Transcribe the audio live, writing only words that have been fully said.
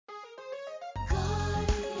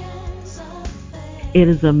It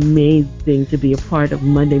is amazing to be a part of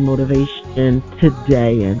Monday Motivation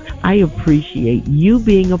today, and I appreciate you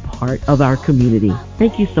being a part of our community.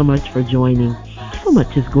 Thank you so much for joining. So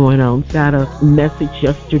much is going on. Got a message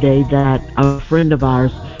yesterday that a friend of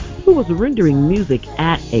ours who was rendering music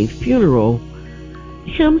at a funeral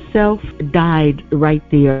himself died right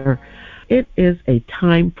there. It is a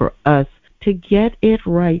time for us to get it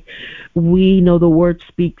right. We know the word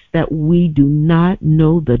speaks that we do not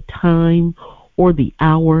know the time or the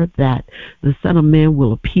hour that the Son of Man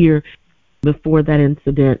will appear. Before that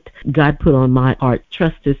incident, God put on my heart,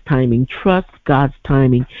 trust His timing, trust God's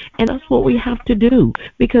timing. And that's what we have to do,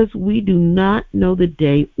 because we do not know the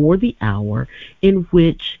day or the hour in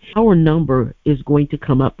which our number is going to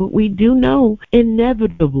come up. But we do know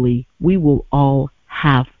inevitably we will all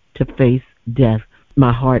have to face death.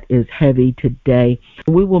 My heart is heavy today.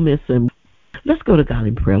 We will miss Him. Let's go to God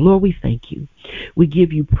in prayer. Lord, we thank you. We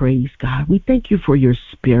give you praise, God. We thank you for your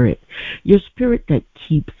spirit that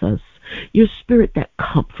keeps us, your spirit that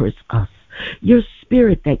comforts us, your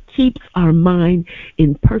spirit that keeps our mind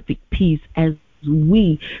in perfect peace as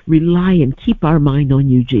we rely and keep our mind on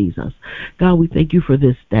you, Jesus. God, we thank you for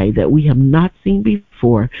this day that we have not seen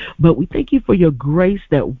before, but we thank you for your grace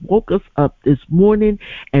that woke us up this morning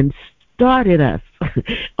and started us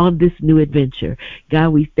on this new adventure. God,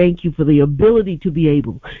 we thank you for the ability to be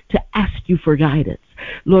able to ask you for guidance.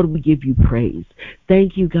 Lord, we give you praise.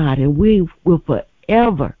 Thank you, God, and we will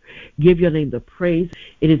forever give your name the praise.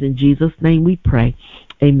 It is in Jesus' name we pray.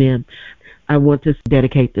 Amen. I want to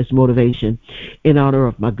dedicate this motivation in honor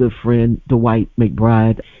of my good friend, Dwight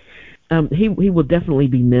McBride. He will definitely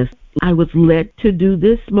be missed. I was led to do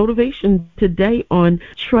this motivation today on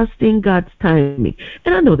trusting God's timing.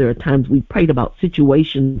 And I know there are times we prayed about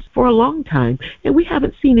situations for a long time and we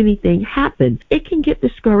haven't seen anything happen. It can get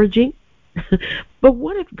discouraging. But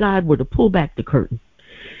what if God were to pull back the curtain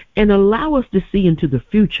and allow us to see into the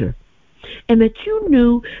future, and that you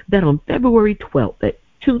knew that on February 12th at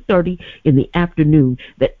 2:30 in the afternoon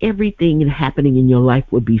that everything happening in your life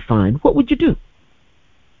would be fine? What would you do?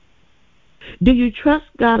 Do you trust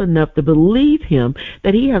God enough to believe Him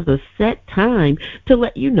that He has a set time to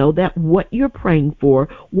let you know that what you're praying for,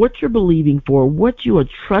 what you're believing for, what you are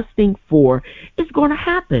trusting for is going to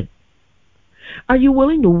happen? Are you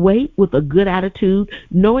willing to wait with a good attitude,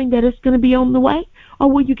 knowing that it's going to be on the way, or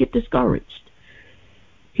will you get discouraged?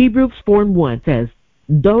 Hebrews 4:1 says,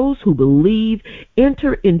 those who believe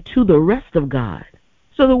enter into the rest of God.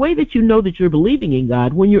 So the way that you know that you're believing in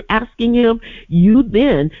God, when you're asking Him, you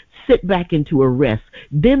then sit back into a rest,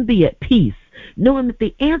 then be at peace, knowing that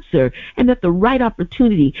the answer and that the right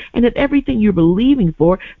opportunity and that everything you're believing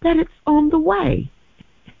for, that it's on the way.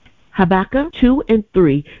 Habakkuk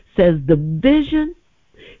 2:3 says the vision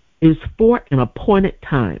is for an appointed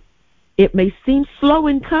time. It may seem slow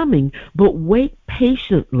in coming, but wait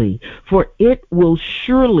patiently, for it will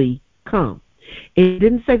surely come. It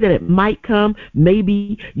didn't say that it might come.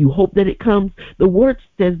 Maybe you hope that it comes. The word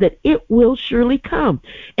says that it will surely come.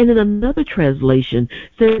 And in another translation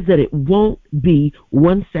says that it won't be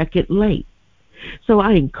 1 second late. So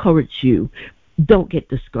I encourage you, don't get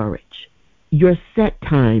discouraged. Your set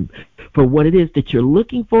time for what it is that you're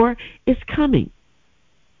looking for is coming.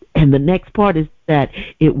 And the next part is that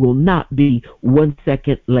it will not be 1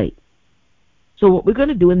 second late. So what we're going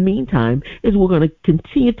to do in the meantime is we're going to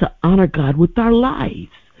continue to honor God with our lives.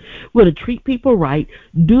 We're going to treat people right,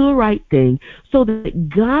 do the right thing, so that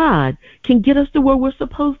God can get us to where we're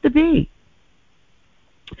supposed to be.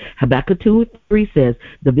 Habakkuk 2:3 says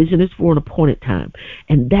the vision is for an appointed time,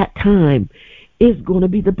 and that time is going to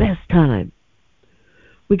be the best time.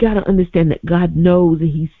 We got to understand that God knows and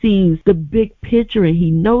He sees the big picture and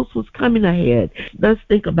He knows what's coming ahead. Let's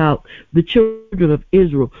think about the children of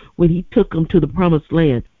Israel when He took them to the promised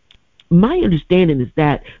land. My understanding is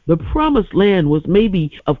that the promised land was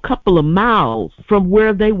maybe a couple of miles from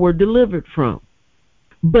where they were delivered from.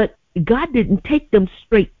 But God didn't take them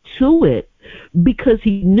straight to it because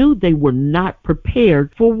He knew they were not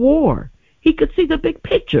prepared for war. He could see the big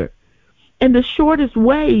picture. And the shortest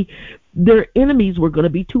way, their enemies were going to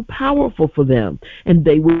be too powerful for them, and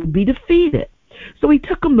they would be defeated. So He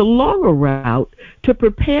took them the longer route to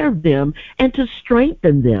prepare them and to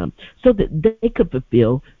strengthen them so that they could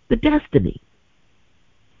fulfill the destiny.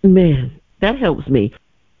 Man, that helps me.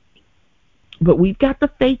 But we've got the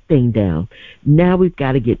faith thing down. Now we've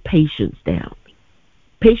got to get patience down.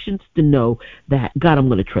 Patience to know that, God, I'm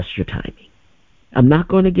going to trust your timing. I'm not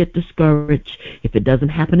going to get discouraged if it doesn't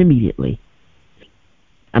happen immediately.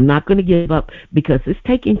 I'm not going to give up because it's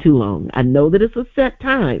taking too long. I know that it's a set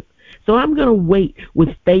time. So I'm going to wait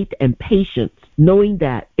with faith and patience, knowing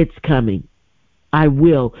that it's coming. I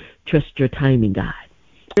will trust your timing, God.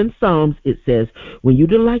 In Psalms, it says, when you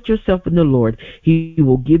delight yourself in the Lord, he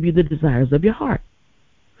will give you the desires of your heart.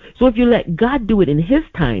 So if you let God do it in his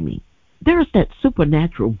timing, there's that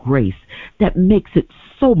supernatural grace that makes it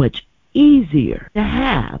so much easier to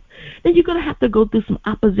have. Then you're going to have to go through some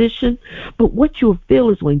opposition, but what you'll feel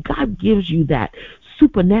is when God gives you that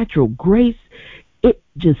supernatural grace, it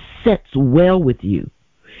just sets well with you.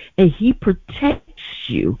 And he protects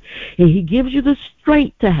you, and he gives you the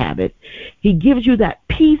strength to have it. He gives you that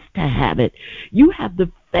peace to have it. You have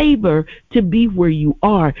the favor to be where you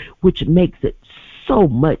are, which makes it so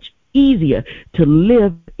much easier to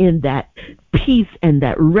live in that peace and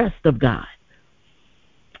that rest of God.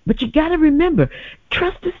 But you got to remember,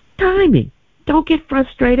 trust his timing. Don't get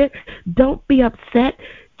frustrated. Don't be upset.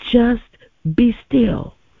 Just be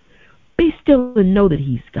still. Be still and know that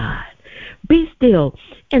he's God. Be still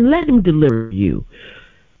and let him deliver you.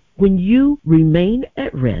 When you remain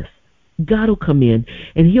at rest, God will come in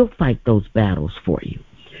and he'll fight those battles for you.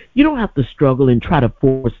 You don't have to struggle and try to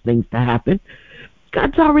force things to happen.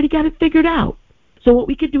 God's already got it figured out. So what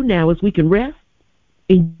we can do now is we can rest,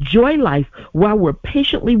 enjoy life while we're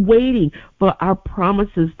patiently waiting for our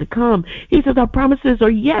promises to come. He says our promises are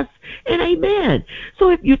yes and amen. So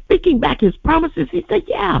if you're thinking back his promises, he said,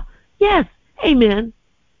 yeah, yes, amen.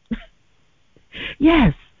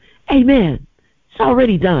 Yes, amen. It's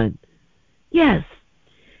already done. Yes,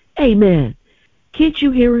 amen. Can't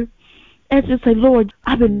you hear him? And just say, Lord,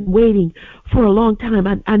 I've been waiting for a long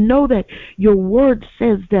time. I know that your word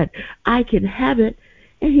says that I can have it.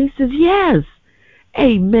 And he says, yes,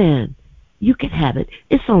 amen. You can have it.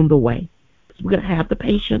 It's on the way. We're going to have the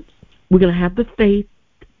patience. We're going to have the faith.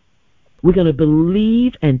 We're going to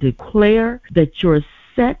believe and declare that your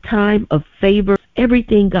set time of favor,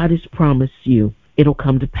 everything God has promised you, it'll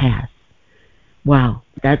come to pass. Wow,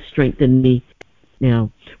 that strengthened me.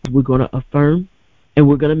 Now, we're going to affirm and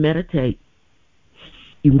we're going to meditate.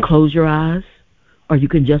 You can close your eyes or you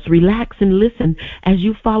can just relax and listen as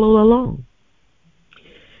you follow along.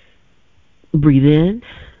 Breathe in.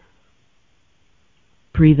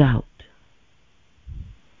 Breathe out.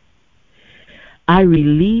 I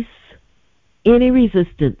release any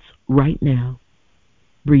resistance right now.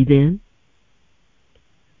 Breathe in.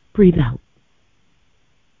 Breathe out.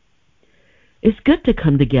 It's good to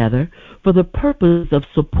come together for the purpose of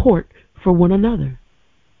support for one another.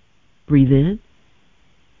 Breathe in.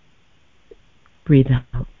 Breathe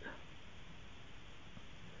out.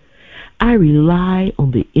 I rely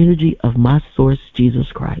on the energy of my source,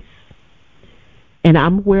 Jesus Christ. And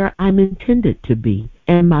I'm where I'm intended to be.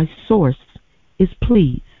 And my source is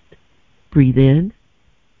pleased. Breathe in.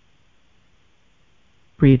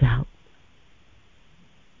 Breathe out.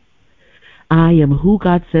 I am who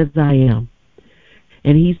God says I am.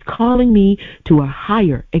 And he's calling me to a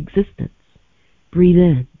higher existence. Breathe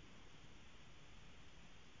in.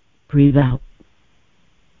 Breathe out.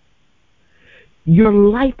 Your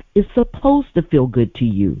life is supposed to feel good to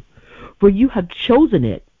you, for you have chosen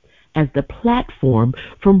it as the platform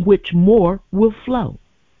from which more will flow.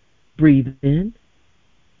 Breathe in.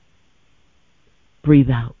 Breathe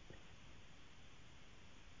out.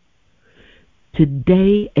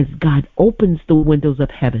 Today, as God opens the windows of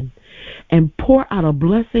heaven and pour out a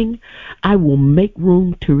blessing, I will make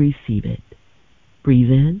room to receive it. Breathe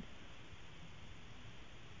in.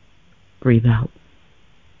 Breathe out.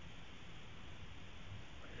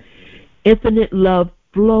 Infinite love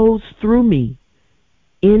flows through me,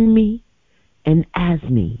 in me, and as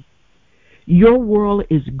me. Your world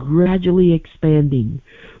is gradually expanding,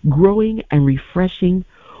 growing and refreshing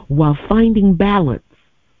while finding balance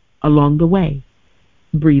along the way.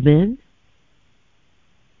 Breathe in.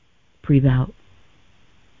 Breathe out.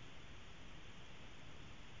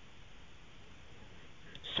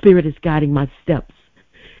 Spirit is guiding my steps,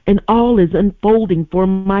 and all is unfolding for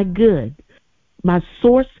my good. My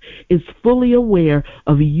source is fully aware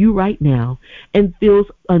of you right now and feels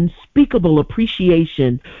unspeakable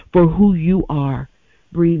appreciation for who you are.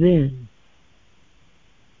 Breathe in.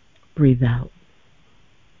 Breathe out.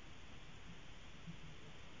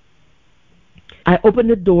 I open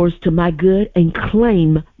the doors to my good and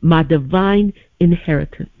claim my divine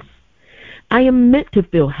inheritance. I am meant to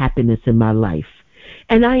feel happiness in my life,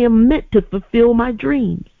 and I am meant to fulfill my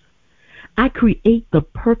dreams. I create the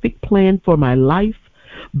perfect plan for my life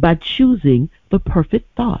by choosing the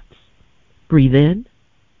perfect thoughts. Breathe in.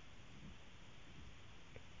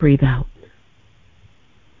 Breathe out.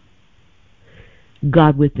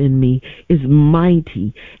 God within me is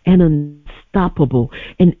mighty and unstoppable,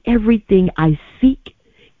 and everything I seek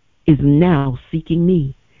is now seeking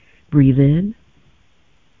me. Breathe in.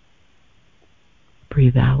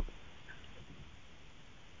 Breathe out.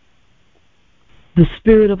 The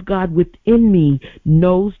Spirit of God within me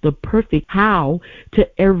knows the perfect how to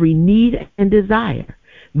every need and desire.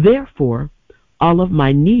 Therefore, all of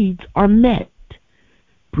my needs are met.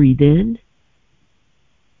 Breathe in.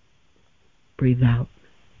 Breathe out.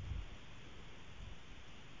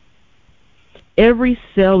 Every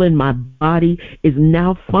cell in my body is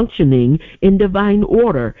now functioning in divine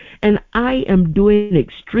order, and I am doing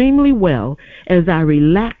extremely well as I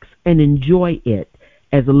relax and enjoy it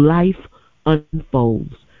as life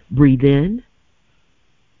unfolds. Breathe in.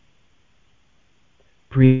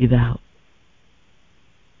 Breathe out.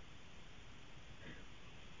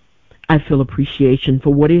 I feel appreciation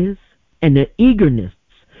for what is and the eagerness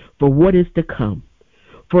for what is to come.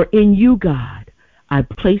 For in you, God, I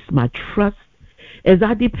place my trust as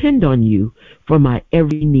I depend on you for my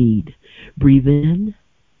every need. Breathe in.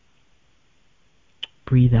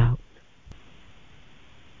 Breathe out.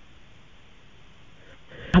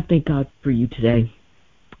 I thank God for you today.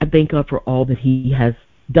 I thank God for all that He has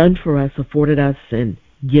done for us, afforded us, and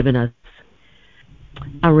given us.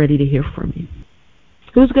 I'm ready to hear from you.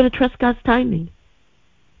 Who's going to trust God's timing?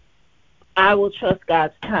 I will trust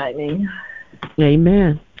God's timing.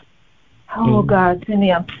 Amen. Oh, Amen. God,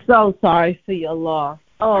 Cindy, I'm so sorry for your loss.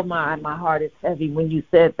 Oh, my heart is heavy when you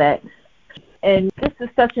said that. And this is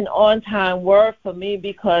such an on-time word for me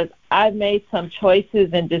because I've made some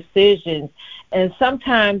choices and decisions. And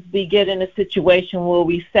sometimes we get in a situation where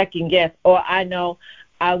we second-guess, or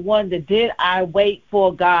I wonder, did I wait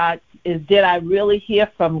for God? Did I really hear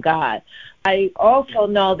from God? I also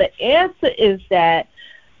know the answer is that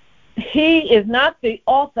He is not the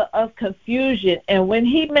author of confusion. And when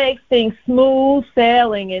He makes things smooth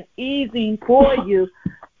sailing and easy for you,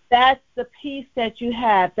 that's the peace that you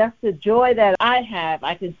have. That's the joy that I have.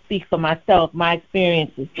 I can speak for myself, my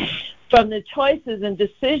experiences. From the choices and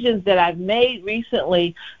decisions that I've made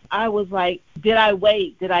recently, I was like, did I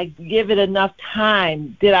wait? Did I give it enough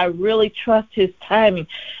time? Did I really trust His timing?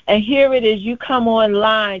 And here it is, you come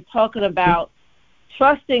online talking about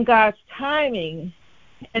trusting God's timing.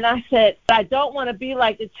 And I said, I don't want to be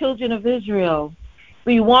like the children of Israel,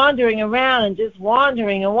 be wandering around and just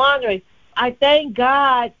wandering and wandering. I thank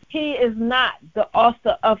God He is not the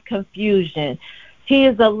author of confusion. He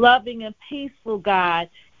is a loving and peaceful God,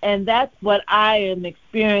 and that's what I am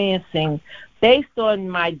experiencing based on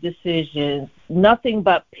my decisions. Nothing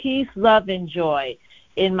but peace, love, and joy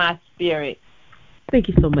in my spirit. Thank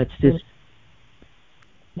you so much, sis.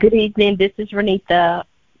 Good evening. This is Renita.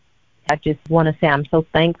 I just want to say I'm so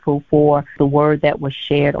thankful for the word that was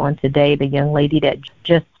shared on today. The young lady that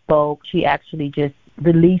just spoke, she actually just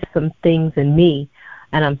released some things in me,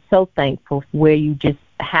 and I'm so thankful where you just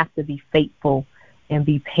have to be faithful and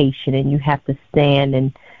be patient, and you have to stand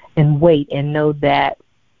and wait and know that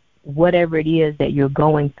whatever it is that you're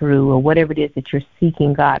going through or whatever it is that you're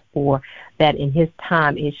seeking God for, that in His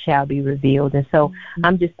time it shall be revealed. And so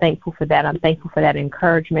I'm just thankful for that. I'm thankful for that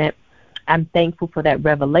encouragement. I'm thankful for that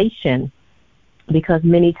revelation, because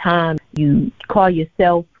many times you call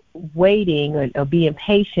yourself waiting or being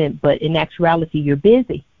patient, but in actuality you're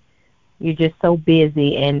busy. You're just so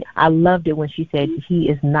busy. And I loved it when she said He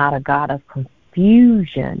is not a God of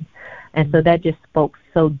confusion. And so that just spoke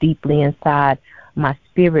so deeply inside my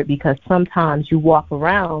spirit, because sometimes you walk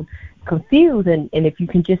around confused, and if you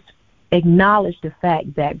can just acknowledge the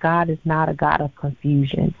fact that God is not a God of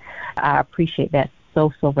confusion, I appreciate that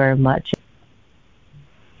so very much.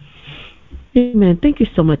 Amen. Thank you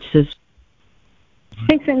so much, sis.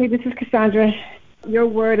 Hey, Cindy, this is Cassandra. Your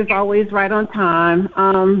word is always right on time.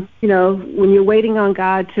 When you're waiting on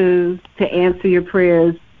God to answer your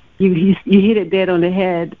prayers, you hit it dead on the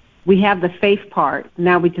head. We have the faith part.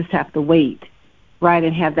 Now we just have to wait, right,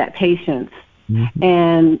 and have that patience. Mm-hmm.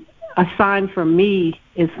 And a sign for me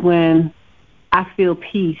is when I feel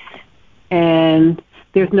peace and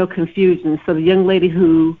there's no confusion. So the young lady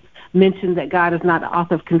who mentioned that God is not the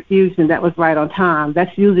author of confusion, that was right on time.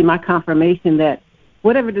 That's usually my confirmation that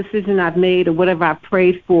whatever decision I've made or whatever I've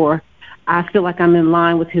prayed for, I feel like I'm in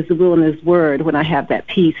line with His will and His word when I have that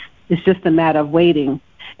peace. It's just a matter of waiting.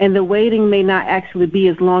 And the waiting may not actually be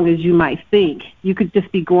as long as you might think. You could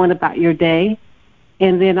just be going about your day,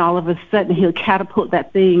 and then all of a sudden He'll catapult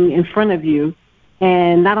that thing in front of you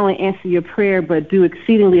and not only answer your prayer, but do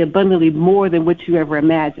exceedingly abundantly more than what you ever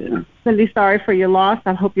imagined. Cindy, sorry for your loss.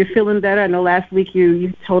 I hope you're feeling better. I know last week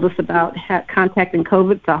you told us about contacting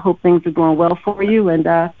COVID, so I hope things are going well for you. And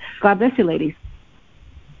God bless you, ladies.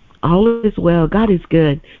 All is well. God is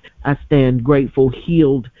good. I stand grateful,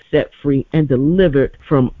 healed, set free, and delivered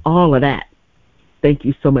from all of that. Thank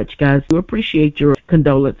you so much, guys. We appreciate your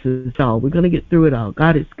condolences all. We're going to get through it all.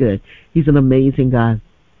 God is good. He's an amazing God.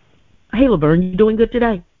 Hey, Laverne, you doing good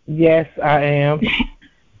today? Yes, I am.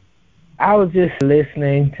 I was just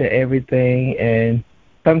listening to everything, and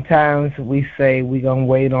sometimes we say we're going to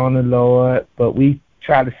wait on the Lord, but we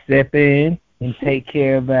try to step in and take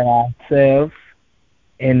care of it ourselves,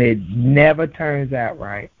 and it never turns out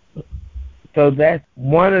right. So that's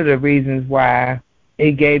one of the reasons why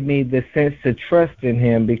it gave me the sense to trust in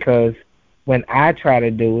him, because when I try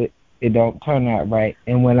to do it, it don't turn out right.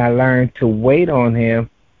 And when I learn to wait on him,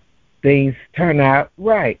 things turn out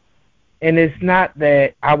right. And it's not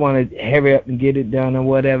that I want to hurry up and get it done or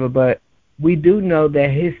whatever, but we do know that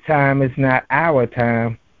his time is not our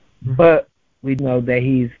time, but we know that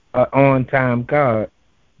he's an on-time God.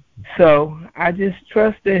 So I just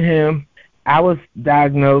trust in him. I was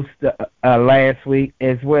diagnosed last week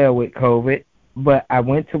as well with COVID, but I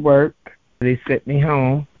went to work. They sent me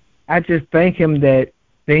home. I just thank him that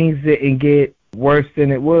things didn't get worse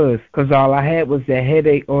than it was, because all I had was that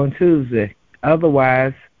headache on Tuesday.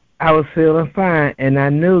 Otherwise, I was feeling fine, and I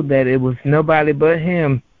knew that it was nobody but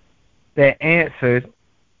him that answered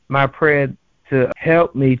my prayer to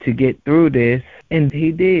help me to get through this, and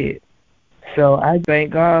he did. So I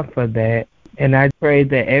thank God for that, and I pray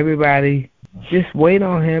that everybody just wait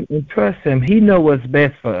on him and trust him. He knows what's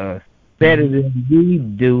best for us, better than we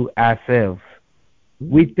do ourselves.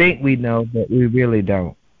 We think we know, but we really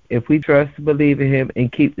don't. If we trust and believe in him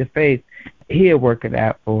and keep the faith, he'll work it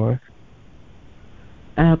out for us.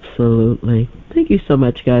 Absolutely. Thank you so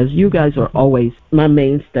much, guys. You guys are always my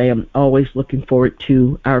mainstay. I'm always looking forward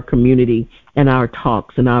to our community and our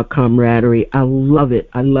talks and our camaraderie. I love it.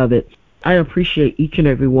 I love it. I appreciate each and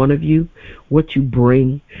every one of you, what you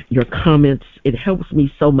bring, your comments. It helps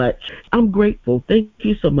me so much. I'm grateful. Thank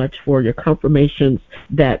you so much for your confirmations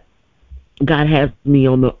that God has me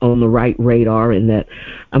on the right radar and that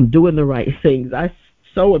I'm doing the right things. I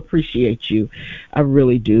so appreciate you. I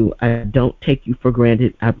really do. I don't take you for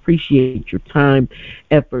granted. I appreciate your time,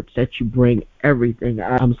 efforts that you bring, everything.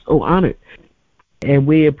 I'm so honored. And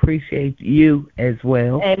we appreciate you as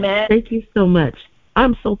well. Amen. Thank you so much.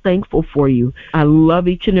 I'm so thankful for you. I love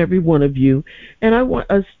each and every one of you, and I want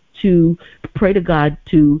us to pray to God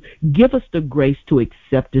to give us the grace to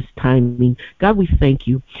accept His timing. God, we thank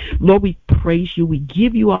you. Lord, we praise you. We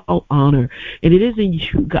give you all honor. And it is in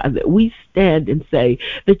you, God, that we stand and say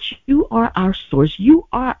that you are our source. You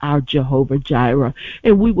are our Jehovah Jireh.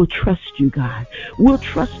 And we will trust you, God. We'll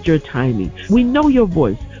trust your timing. We know your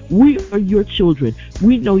voice. We are your children.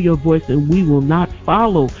 We know your voice, and we will not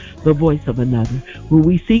follow the voice of another. When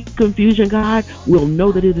we see confusion, God, we'll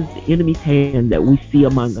know that it is the enemy's hand that we see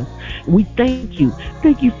among us. We thank you.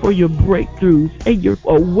 Thank you for your breakthroughs and your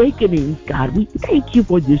awakenings, God. We thank you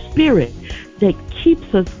for your spirit that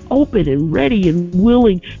keeps us open and ready and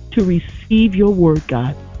willing to receive your word,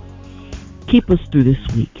 God. Keep us through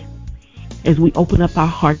this week as we open up our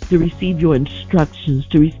hearts to receive your instructions,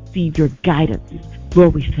 to receive your guidance.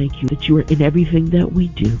 Lord, we thank you that you are in everything that we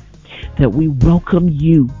do, that we welcome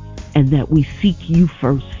you, and that we seek you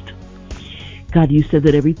first. God, you said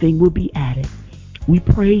that everything will be added. We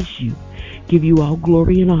praise you, give you all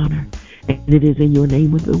glory and honor, and it is in your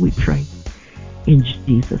name that we pray. In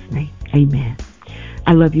Jesus' name, amen.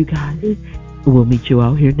 I love you guys. We'll meet you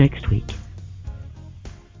all here next week.